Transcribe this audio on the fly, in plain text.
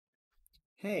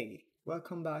Hey,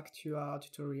 welcome back to our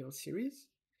tutorial series.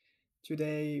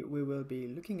 Today we will be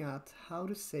looking at how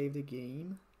to save the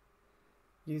game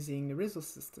using the resource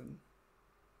system.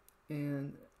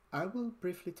 And I will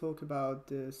briefly talk about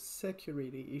the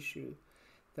security issue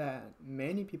that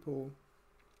many people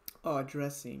are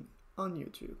addressing on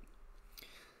YouTube.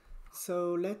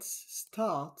 So let's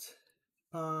start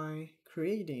by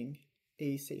creating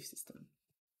a save system,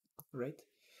 right?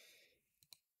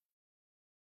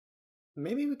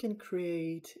 Maybe we can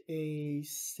create a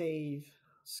save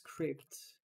script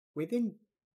within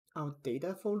our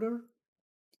data folder,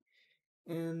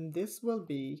 and this will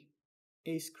be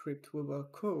a script we will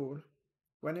call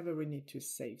whenever we need to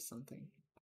save something,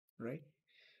 right?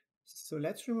 So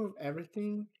let's remove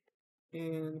everything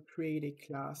and create a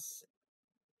class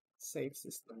save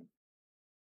system.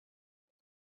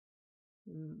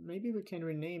 Maybe we can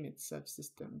rename it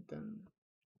subsystem then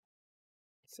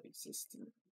save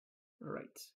system. All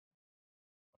right.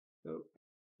 So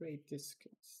create this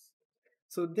class.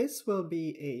 So this will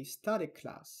be a static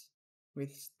class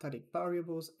with static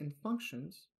variables and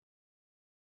functions,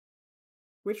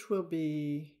 which will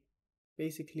be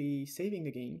basically saving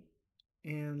the game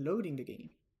and loading the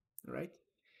game, right?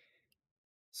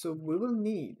 So we will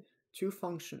need two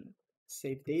functions,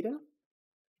 save data,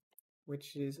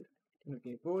 which is going to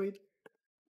be a void,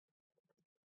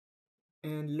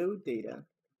 and load data,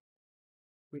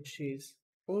 which is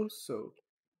also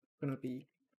going to be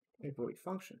a void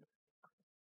function.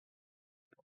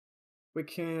 We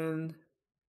can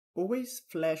always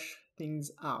flesh things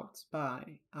out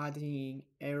by adding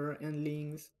error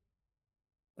handlings,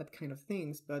 that kind of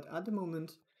things, but at the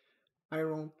moment I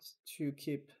want to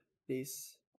keep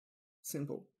this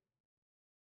simple.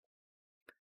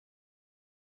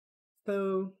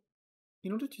 So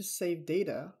in order to save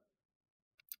data,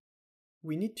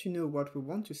 we need to know what we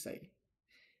want to save.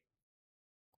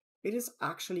 It is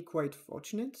actually quite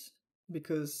fortunate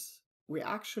because we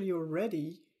actually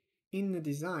already, in the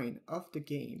design of the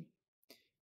game,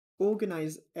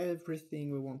 organize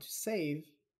everything we want to save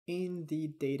in the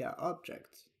data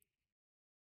object.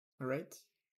 Alright?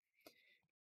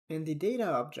 And the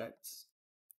data object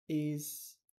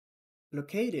is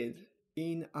located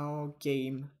in our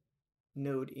game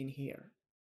node in here.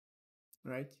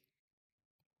 Right?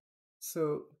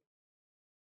 So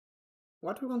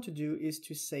what we want to do is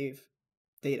to save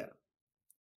data.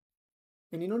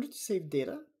 And in order to save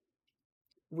data,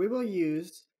 we will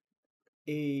use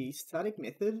a static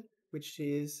method, which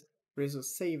is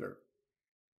resource saver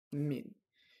min.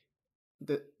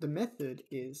 The method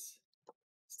is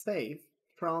save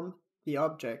from the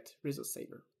object resource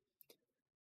saver.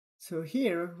 So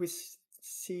here we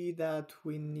see that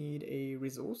we need a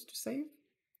resource to save,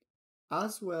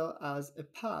 as well as a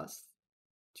path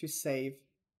to save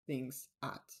things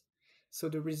at. So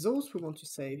the resource we want to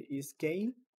save is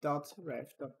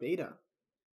game.ref.data.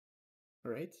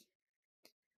 Right?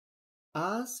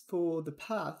 As for the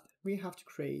path, we have to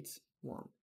create one.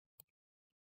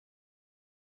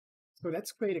 So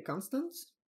let's create a constant,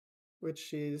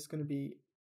 which is going to be,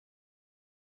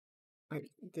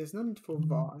 there's no need for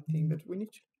var, I think, but we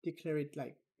need to declare it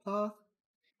like path.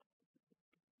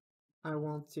 I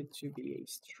want it to be a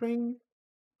string,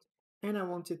 and I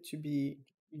want it to be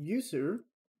user :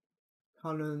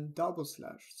 /.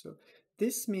 So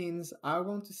this means I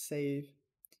want to save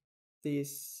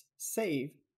this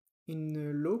save in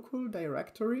a local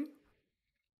directory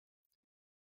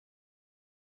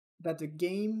that the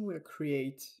game will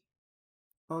create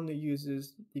on the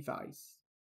user's device.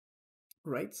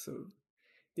 Right, so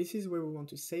this is where we want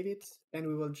to save it, and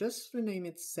we will just rename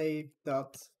it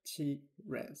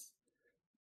save.tres.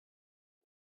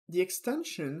 The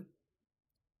extension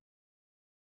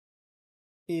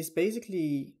is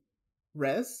basically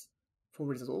res for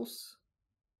resource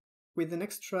with an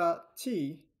extra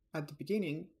t at the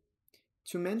beginning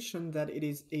to mention that it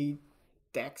is a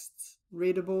text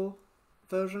readable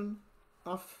version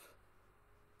of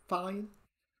file,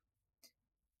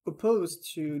 opposed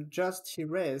to just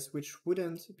res, which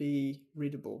wouldn't be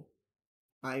readable.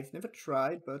 I've never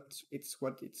tried, but it's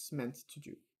what it's meant to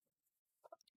do.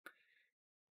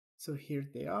 So here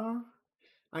they are.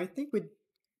 I think we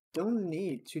don't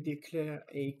need to declare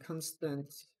a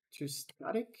constant to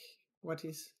static. What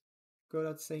is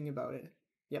Godot saying about it?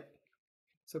 Yep.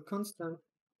 So constant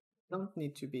don't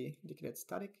need to be declared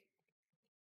static.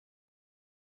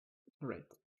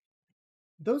 Right.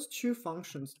 Those two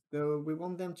functions, though, we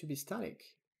want them to be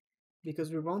static because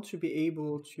we want to be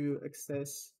able to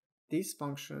access these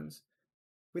functions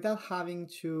without having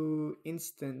to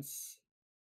instance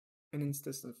an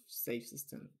instance of save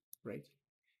system, right?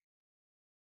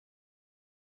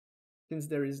 since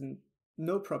there is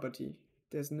no property,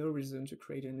 there's no reason to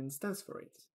create an instance for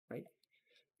it, right?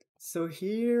 So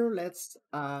here, let's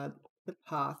add the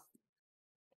path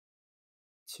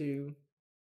to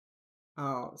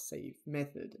our save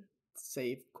method,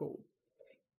 save call.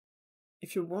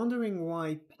 If you're wondering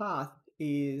why path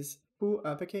is full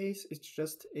uppercase, it's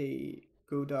just a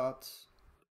Godot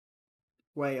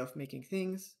way of making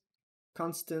things.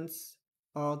 Constants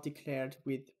are declared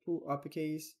with full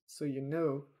uppercase, so you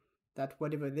know that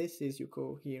whatever this is you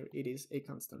call here, it is a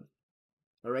constant.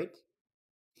 All right?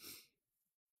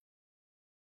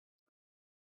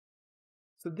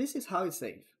 So this is how it's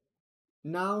saved.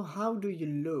 Now, how do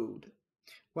you load?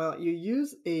 Well, you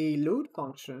use a load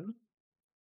function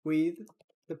with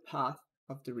the path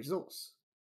of the resource.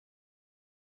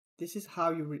 This is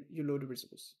how you load the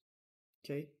resource,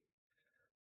 okay?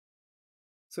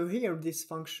 So here, this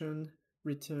function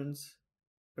returns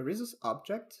a resource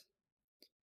object,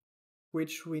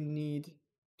 which we need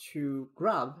to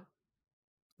grab,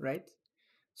 right?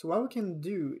 So what we can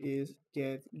do is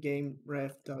get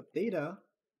gameRef.data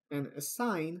and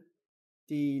assign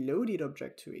the loaded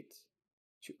object to it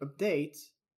to update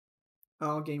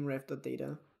our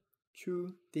gameRef.data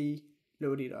to the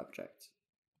loaded object.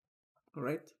 All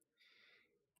right.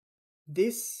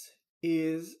 This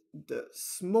is the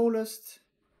smallest,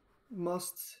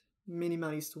 most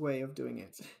minimalist way of doing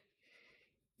it.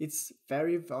 It's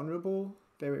very vulnerable,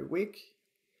 very weak.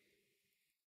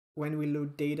 When we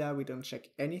load data, we don't check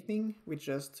anything. We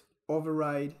just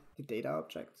override the data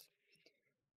object.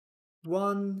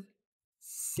 One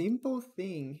simple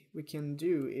thing we can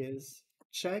do is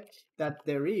check that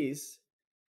there is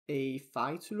a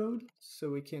file to load.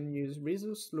 So we can use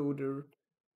resource loader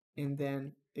and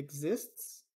then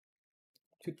exists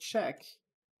to check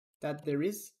that there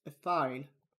is a file,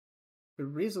 a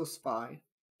resource file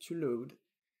to load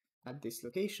at this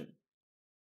location.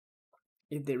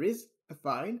 If there is a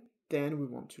file, then we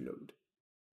want to load.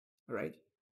 All right.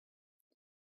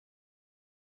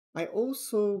 I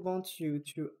also want you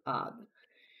to add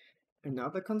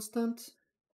another constant,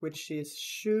 which is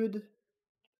should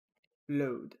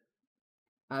load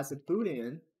as a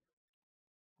boolean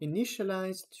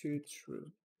initialized to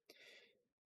true.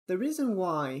 The reason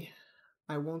why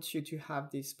I want you to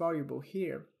have this variable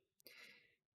here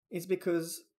is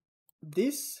because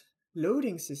this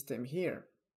loading system here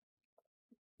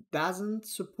doesn't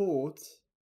support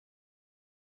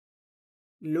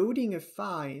loading a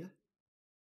file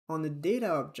on a data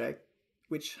object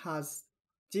which has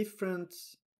different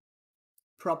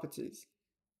properties.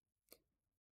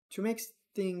 To make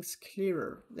things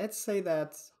clearer, let's say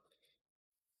that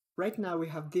right now we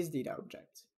have this data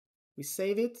object. We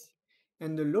save it,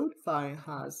 and the load file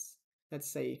has, let's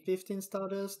say, 15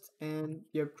 Stardust and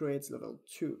the upgrades level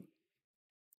 2,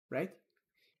 right?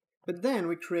 But then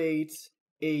we create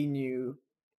a new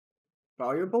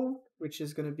variable, which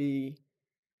is going to be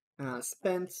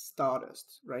spent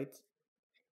Stardust, right?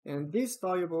 And this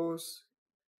variables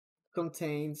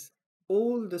contains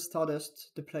all the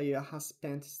Stardust the player has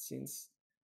spent since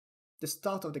the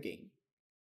start of the game,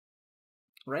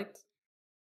 right?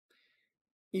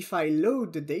 If I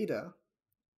load the data,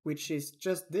 which is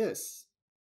just this,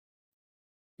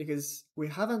 because we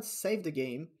haven't saved the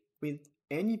game with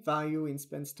any value in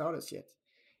spent Stardust yet,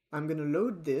 I'm going to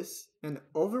load this and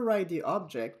override the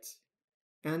object,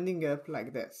 ending up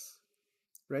like this,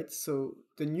 right? So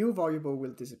the new variable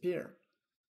will disappear.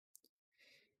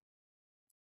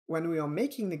 When we are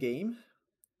making the game,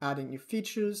 adding new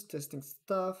features, testing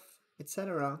stuff,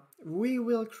 etc., we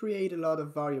will create a lot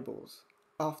of variables,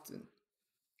 often,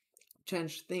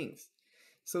 change things.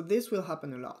 So this will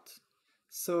happen a lot.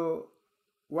 So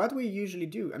what I usually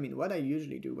do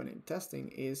when I'm testing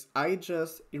is I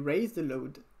just erase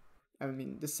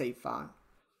the save file.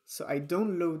 So I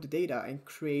don't load the data and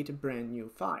create a brand new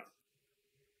file,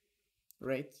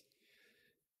 right?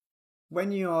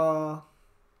 When you are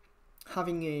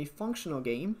having a functional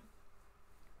game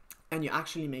and you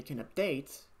actually make an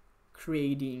update,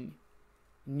 creating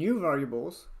new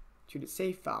variables to the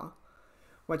save file,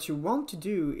 what you want to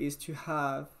do is to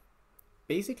have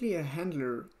basically a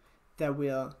handler that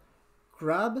will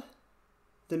grab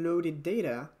the loaded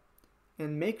data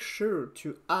and make sure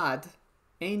to add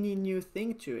any new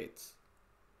thing to it,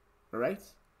 alright?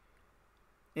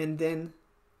 And then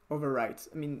overwrite.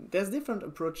 I mean, there's different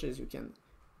approaches you can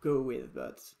go with,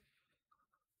 but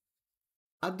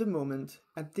at the moment,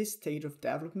 at this stage of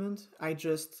development, I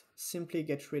just simply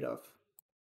get rid of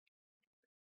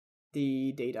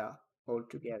the data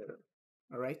altogether,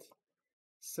 alright?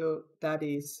 So that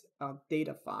is our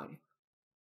data file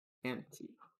empty,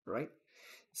 right?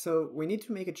 So we need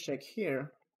to make a check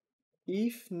here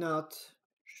if not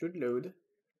should load,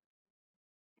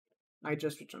 I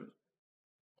just return.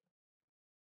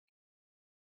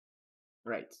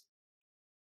 Right.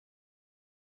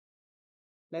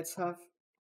 Let's have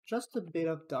just a bit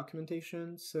of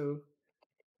documentation. So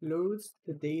loads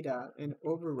the data and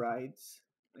overrides.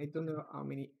 I don't know how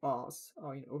many R's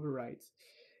are in overrides.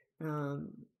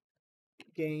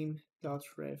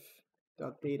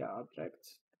 Game.ref.data object.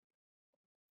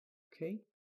 Okay.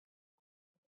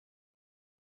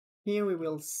 Here we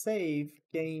will save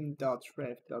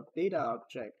game.ref.data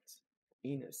object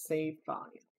in a save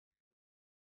file.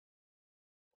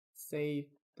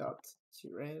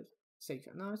 Save.res. Save.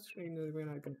 No, we're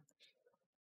not gonna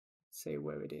say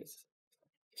where it is.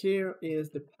 Here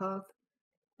is the path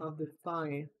of the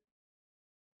file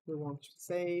we want to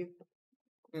save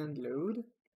and load.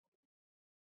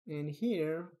 And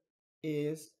here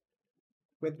is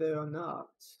whether or not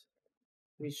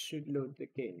we should load the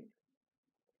game,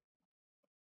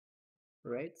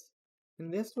 right?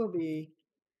 And this will be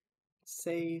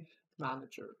save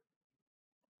manager.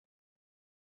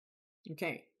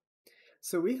 Okay,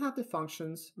 so we have the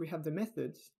functions, we have the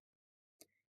methods.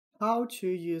 How to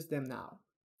use them now?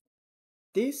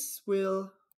 This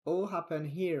will all happen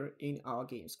here in our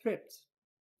game script.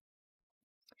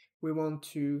 We want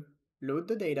to load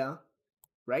the data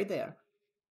right there.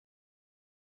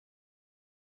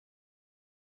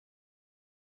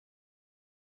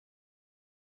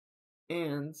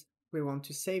 And we want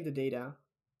to save the data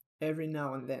every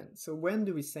now and then. So when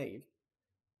do we save?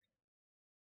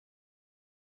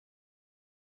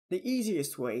 The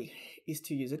easiest way is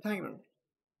to use a timer.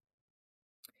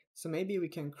 So maybe we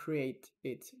can create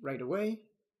it right away.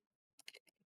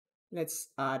 Let's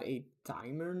add a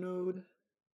timer node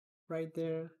right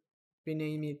there.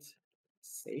 Rename it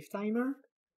save timer.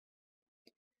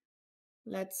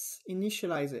 Let's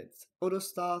initialize it. Auto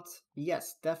start,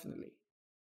 yes, definitely.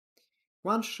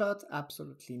 One shot,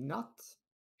 absolutely not.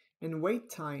 And wait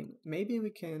time, maybe we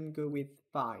can go with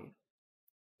 5.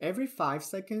 Every 5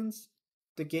 seconds,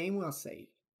 the game will save.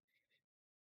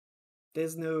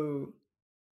 There's no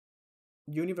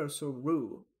universal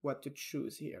rule what to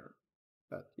choose here,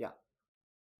 but yeah.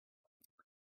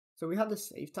 So we have the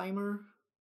save timer,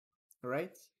 all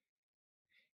right?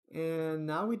 And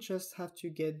now we just have to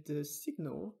get the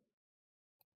signal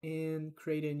and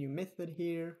create a new method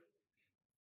here.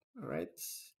 All right,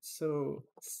 so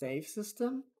save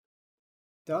system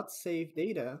dot save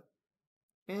data,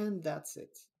 and that's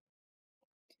it.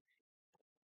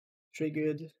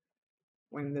 Triggered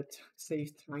when the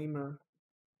save timer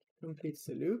completes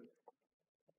the loop.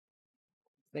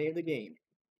 Save the game.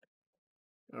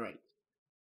 All right.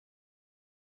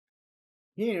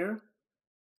 Here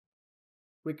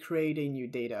we create a new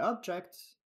data object,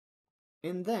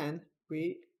 and then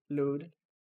we load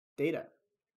data.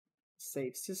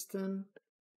 Save system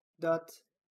dot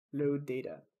load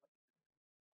data.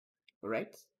 All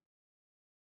right.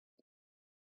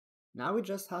 Now we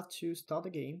just have to start the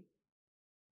game.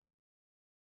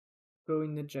 Go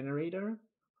in the generator.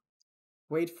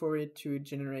 Wait for it to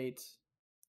generate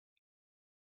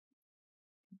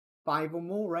 5 or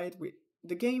more, right?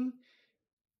 The game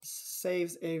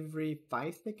saves every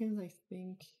 5 seconds, I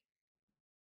think.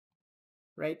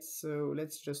 Right, so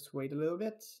let's just wait a little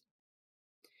bit.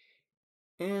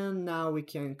 And now we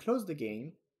can close the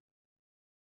game,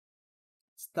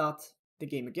 start the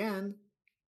game again,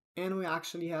 and we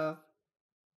actually have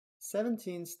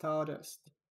 17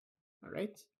 Stardust. All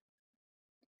right.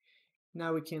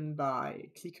 Now we can buy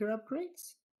clicker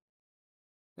upgrades.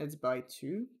 Let's buy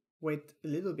 2. Wait a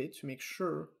little bit to make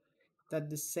sure that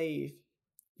the save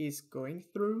is going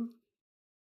through.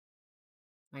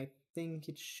 I think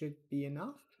it should be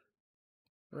enough,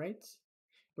 right?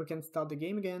 We can start the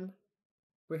game again.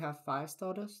 We have 5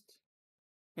 Stardust,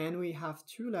 and we have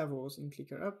 2 levels in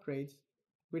clicker upgrade,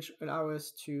 which allow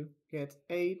us to get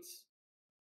 8,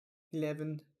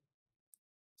 11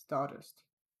 Stardust.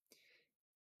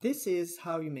 This is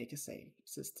how you make a save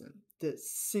system, the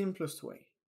simplest way,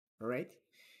 right?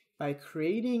 By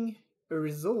creating a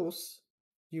resource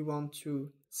you want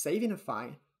to save in a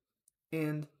file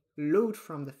and load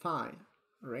from the file,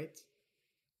 right?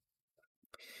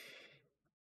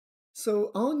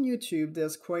 So on YouTube,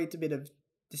 there's quite a bit of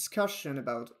discussion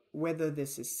about whether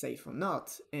this is safe or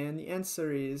not, and the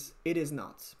answer is it is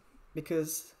not.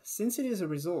 Because since it is a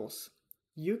resource,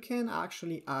 you can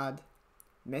actually add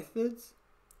methods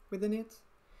within it,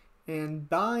 and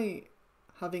by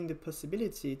having the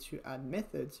possibility to add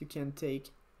methods, you can take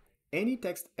any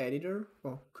text editor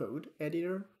or code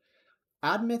editor,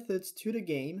 add methods to the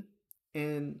game,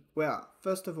 and, well,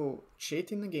 first of all,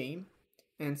 cheat in the game,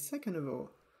 and second of all,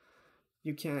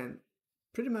 you can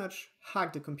pretty much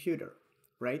hack the computer,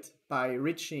 right? By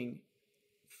reaching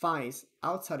files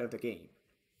outside of the game.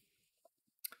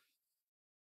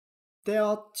 There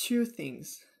are two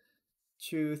things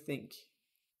to think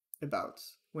about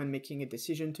when making a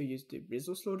decision to use the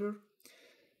resource loader.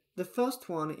 The first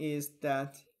one is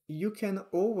that you can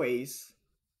always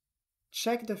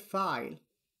check the file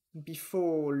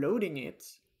before loading it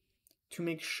to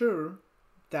make sure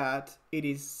that it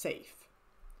is safe,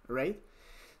 right?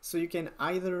 So you can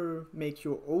either make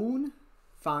your own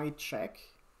file check,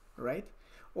 right?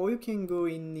 Or you can go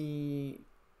in the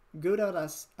Godot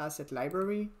asset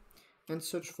library and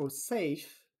search for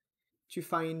safe to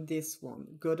find this one,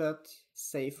 Godot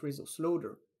Safe Resource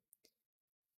Loader.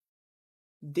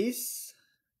 This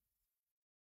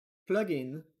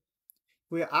plugin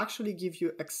will actually give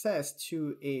you access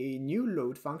to a new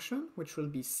load function, which will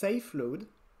be safe load.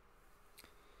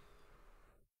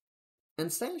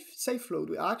 And safe load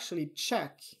will actually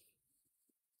check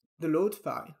the load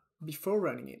file before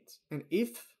running it. And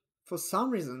if, for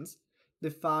some reasons,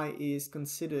 the file is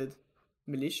considered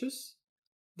malicious,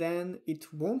 then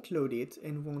it won't load it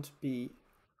and won't be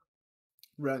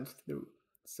run through.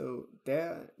 So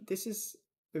this is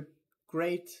a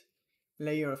great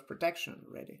layer of protection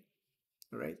already,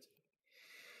 right?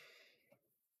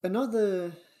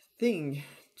 Another thing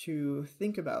to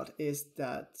think about is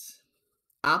that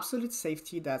absolute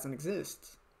safety doesn't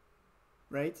exist,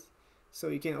 right? So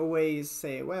you can always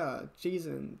say, well,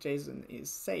 Jason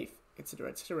is safe, etc.,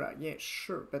 etc. Yeah,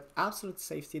 sure, but absolute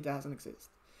safety doesn't exist.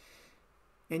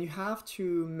 And you have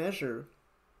to measure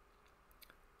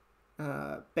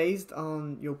based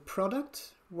on your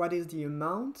product, what is the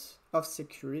amount of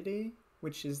security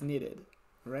which is needed,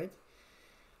 right?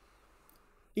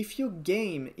 If your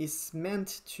game is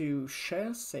meant to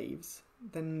share saves,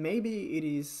 then maybe it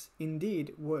is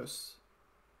indeed worth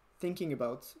thinking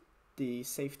about the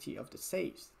safety of the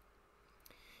saves.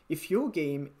 If your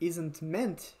game isn't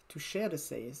meant to share the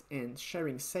saves and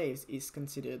sharing saves is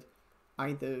considered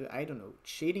either, I don't know,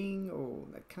 cheating or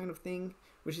that kind of thing,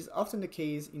 which is often the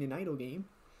case in an idle game,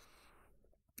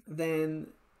 then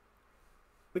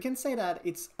we can say that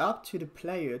it's up to the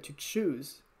player to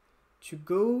choose to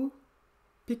go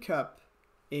pick up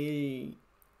a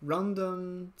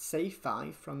random save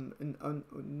file from an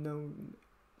unknown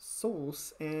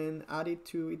source and add it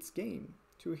to its game,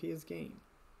 to his game.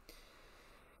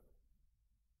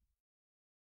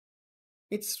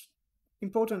 It's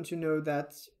important to know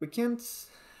that we can't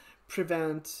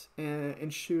prevent and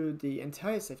ensure the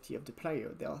entire safety of the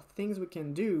player. There are things we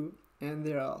can do and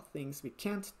there are things we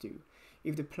can't do.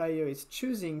 If the player is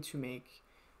choosing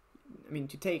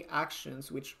to take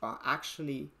actions which are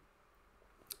actually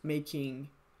making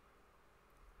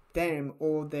them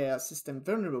or their system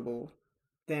vulnerable,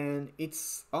 then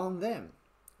it's on them,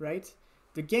 right?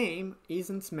 The game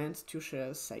isn't meant to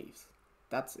share saves.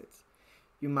 That's it.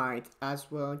 You might as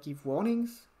well give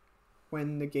warnings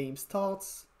when the game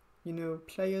starts. You know,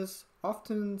 players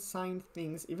often sign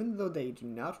things even though they do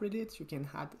not read it. You can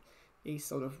add a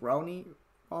sort of warning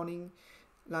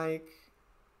like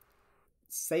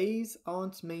saves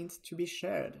aren't meant to be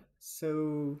shared.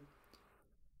 So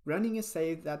running a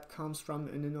save that comes from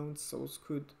an unknown source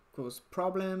could cause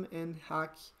problem and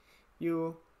hack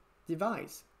your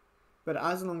device. But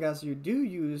as long as you do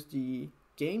use the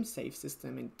game save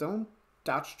system and don't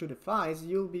touch to the files,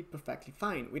 you'll be perfectly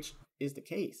fine, which is the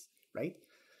case, right?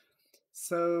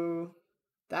 So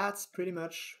that's pretty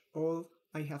much all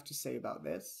I have to say about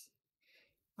this.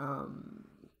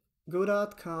 Godot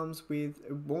comes with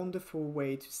a wonderful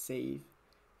way to save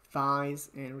files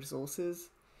and resources,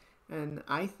 and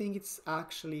I think it's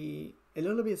actually a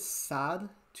little bit sad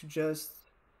to just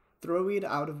throw it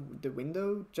out of the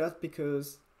window just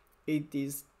because it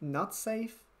is not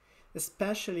safe,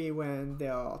 especially when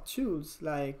there are tools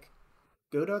like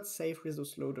Godot Safe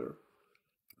Resource Loader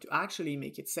to actually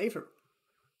make it safer.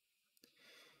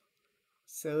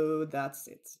 So that's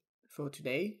it for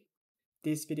today.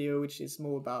 This video, which is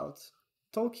more about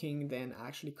talking than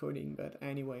actually coding, but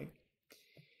anyway.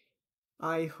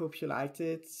 I hope you liked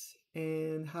it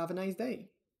and have a nice day.